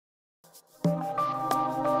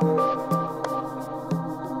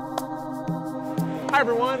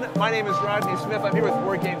everyone, my name is Rodney Smith. I'm here with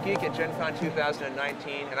BoardGameGeek at Gen Con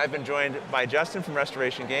 2019, and I've been joined by Justin from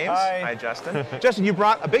Restoration Games. Hi. Hi, Justin. Justin, you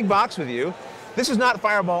brought a big box with you. This is not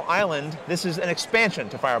Fireball Island. This is an expansion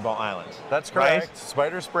to Fireball Island. That's correct. Right?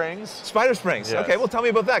 Spider Springs. Spider Springs. Yes. Okay, well, tell me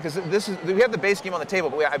about that, because we have the base game on the table,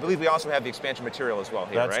 but I believe we also have the expansion material as well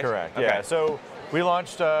here, That's right? correct. Okay. Yeah. So we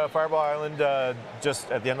launched Fireball Island just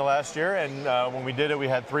at the end of last year, and when we did it, we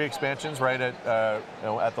had 3 expansions right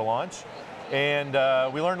at the launch, and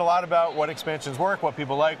we learned a lot about what expansions work, what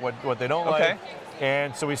people like, what they don't like,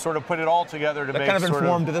 and so we sort of put it all together to that make kind of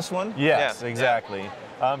informed to this one. Yes, yeah. exactly.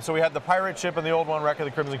 So we had the pirate ship and the old one, Wreck of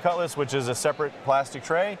the Crimson Cutlass, which is a separate plastic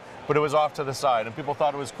tray, but it was off to the side, and people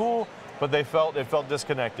thought it was cool, but it felt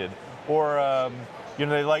disconnected. Or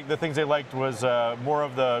the things they liked was more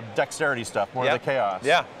of the dexterity stuff, more of the chaos,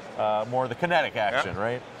 more of the kinetic action,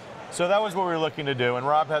 right? So that was what we were looking to do, and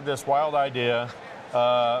Rob had this wild idea.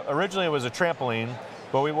 Originally, it was a trampoline.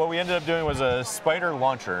 But what we ended up doing was a spider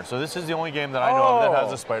launcher. So this is the only game that I know of that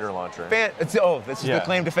has a spider launcher. This is the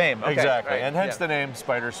claim to fame. Okay, exactly, right. and hence the name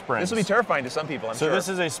Spider Springs. This will be terrifying to some people, I'm sure. So this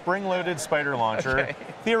is a spring-loaded spider launcher.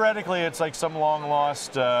 Theoretically, it's like some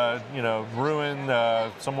long-lost,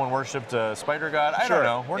 ruin. Someone worshipped a spider god. I don't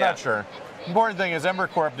know. We're not sure. The important thing is Ember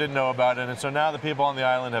Corp didn't know about it, and so now the people on the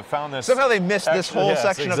island have found this. Somehow they missed this whole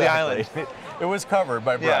section of the island. It was covered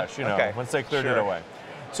by brush, once they cleared it away.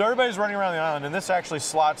 So everybody's running around the island, and this actually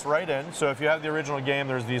slots right in. So if you have the original game,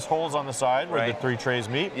 there's these holes on the side where the 3 trays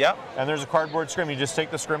meet. Yep. And there's a cardboard scrim. You just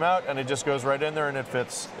take the scrim out, and it just goes right in there, and it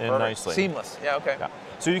fits in nicely. Seamless. Yeah, okay. Yeah.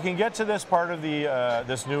 So you can get to this part of the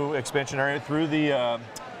this new expansion area through the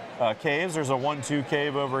caves. There's a 1-2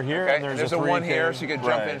 cave over here, and there's a 1 cave. here, so you can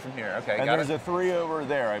jump in from here. Okay, and there's a 3 over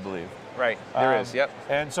there, I believe. Right, there is, yep.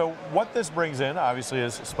 And so what this brings in, obviously,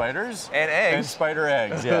 is spiders. And eggs. And spider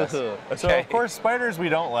eggs, yes. So, of course, spiders we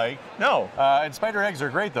don't like. No. And spider eggs are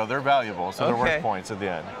great, though. They're valuable, so they're worth points at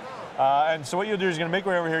the end. And so what you'll do is you're going to make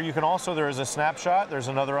your way over here. You can also, there is a snapshot. There's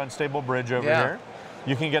another unstable bridge over here.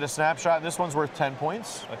 You can get a snapshot. This one's worth 10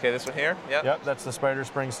 points. Okay, this one here? Yep. Yep, that's the Spider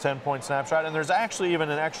Springs 10-point snapshot. And there's actually even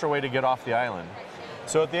an extra way to get off the island.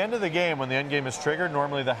 So at the end of the game, when the end game is triggered,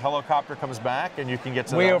 normally the helicopter comes back and you can get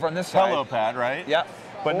to the over on this side. helipad, right? Yep.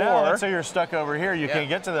 But now, let's say you're stuck over here, you can't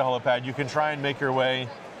get to the helipad, you can try and make your way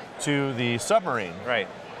to the submarine. Right.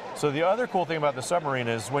 So the other cool thing about the submarine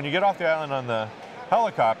is when you get off the island on the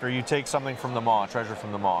helicopter, you take something from the maw, treasure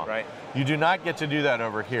from the maw. Right. You do not get to do that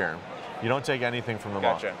over here. You don't take anything from the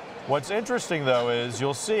maw. What's interesting, though, is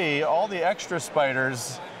you'll see all the extra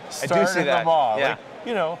spiders start in the maw. Yeah. Like,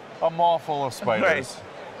 a maw full of spiders.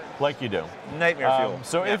 Like you do. Nightmare fuel.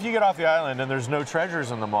 So if you get off the island and there's no treasures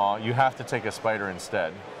in the maw, you have to take a spider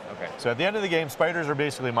instead. Okay. So at the end of the game, spiders are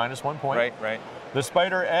basically -1 point. Right, right. The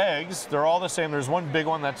spider eggs, they're all the same. There's one big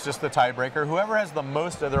one that's just the tiebreaker. Whoever has the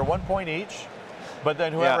most, they're 1 point each, but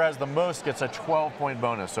then whoever has the most gets a 12-point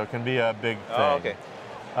bonus, so it can be a big thing. Oh, okay.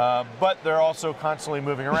 But they're also constantly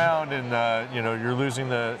moving around, and you're losing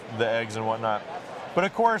the eggs and whatnot. But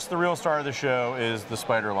of course, the real star of the show is the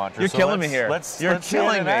spider launcher. You're killing me here. Let's killing see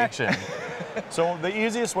it in action. So the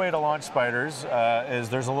easiest way to launch spiders is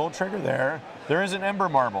there's a little trigger there. There is an Ember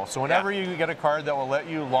Marble. So whenever you get a card that will let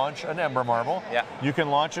you launch an Ember Marble, you can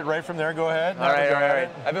launch it right from there. Go ahead. All right.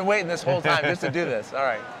 I've been waiting this whole time just to do this. All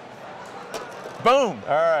right. Boom.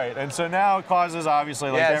 All right. And so now it causes,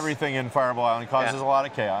 obviously, like everything in Fireball Island, causes a lot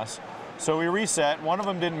of chaos. So we reset. One of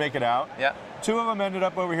them didn't make it out. Yeah. 2 of them ended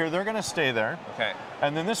up over here. They're going to stay there. Okay.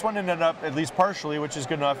 And then this one ended up, at least partially, which is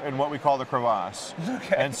good enough, in what we call the crevasse.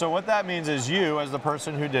 Okay. And so what that means is you, as the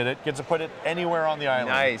person who did it, get to put it anywhere on the island.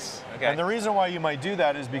 Nice. Okay. And the reason why you might do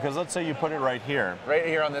that is because let's say you put it right here. Right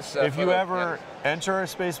here on this. If you ever enter a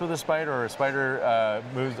space with a spider, or a spider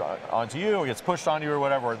moves onto you, or gets pushed onto you, or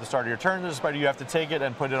whatever, or at the start of your turn, there's a spider, you have to take it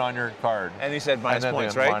and put it on your card. And you said minus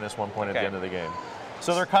points, right? -1 point at the end of the game.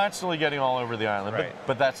 So they're constantly getting all over the island,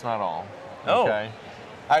 but that's not all. Okay.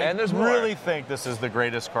 I really think this is the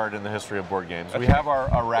greatest card in the history of board games. We have our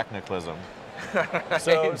Arachnoclism.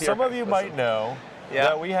 So some of you might know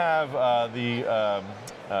that we have the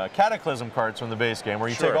Cataclysm cards from the base game, where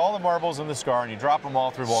you take all the marbles in the scar and you drop them all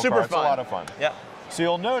through Volcar. It's a lot of fun. Yeah. So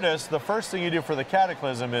you'll notice the first thing you do for the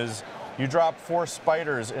Cataclysm is you drop 4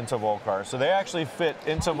 spiders into Volcar. So they actually fit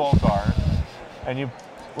into Volcar, and you,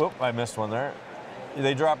 whoop, I missed one there.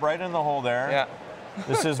 They drop right in the hole there. Yeah.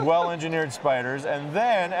 This is well-engineered spiders. And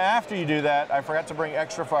then after you do that, I forgot to bring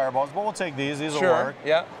extra fireballs, but we'll take these. These will work.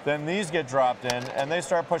 Yeah. Then these get dropped in, and they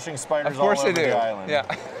start pushing spiders all over the island. Yeah.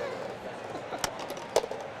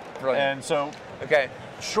 Brilliant. And so,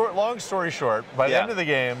 long story short, by the end of the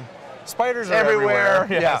game, spiders are everywhere.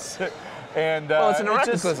 Yes. And well, it's an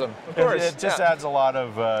eroticism, of course. It just adds a lot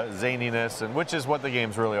of zaniness, and which is what the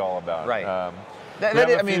game's really all about. Right.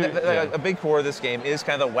 A big core of this game is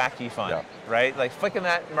kind of the wacky fun, right? Like flicking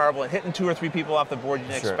that marble and hitting 2 or 3 people off the board you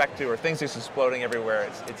didn't expect to, or things just exploding everywhere.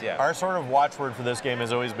 It's Our sort of watchword for this game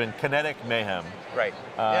has always been kinetic mayhem. Right.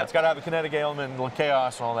 It's got to have a kinetic element,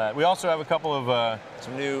 chaos, and all that. We also have a couple of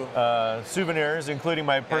some new souvenirs, including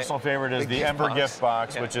my personal favorite is the Ember gift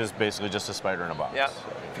box, yeah. which is basically just a spider in a box. Yeah.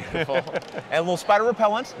 Beautiful. And a little spider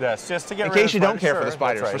repellent. Yes, just to get in rid of case you don't care for the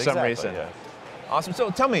spiders spiders for some reason. Yeah. Awesome.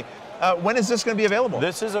 So tell me, when is this going to be available?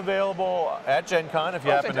 This is available at Gen Con if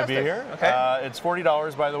you happen to be here. Okay. It's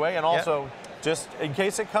 $40, by the way, and also, just in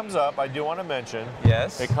case it comes up, I do want to mention,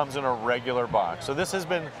 it comes in a regular box. So this has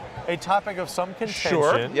been a topic of some contention.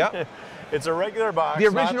 Sure, yeah. It's a regular box. The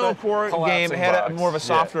original core game had more of a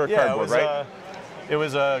softer cardboard, right? It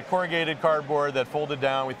was a corrugated cardboard that folded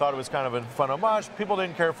down. We thought it was kind of a fun homage. People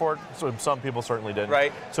didn't care for it, so some people certainly didn't.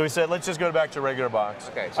 Right. So we said, let's just go back to a regular box.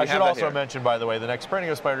 Okay. So I should also mention, by the way, the next printing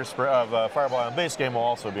of Fireball Island base game will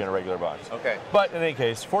also be in a regular box. Okay. But in any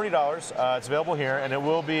case, $40. It's available here, and it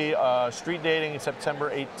will be street dating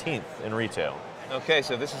September 18th in retail. Okay,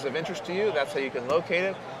 so if this is of interest to you, that's how you can locate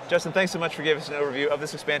it. Justin, thanks so much for giving us an overview of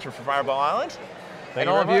this expansion for Fireball Island. Thank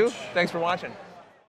you very much. all of you, thanks for watching.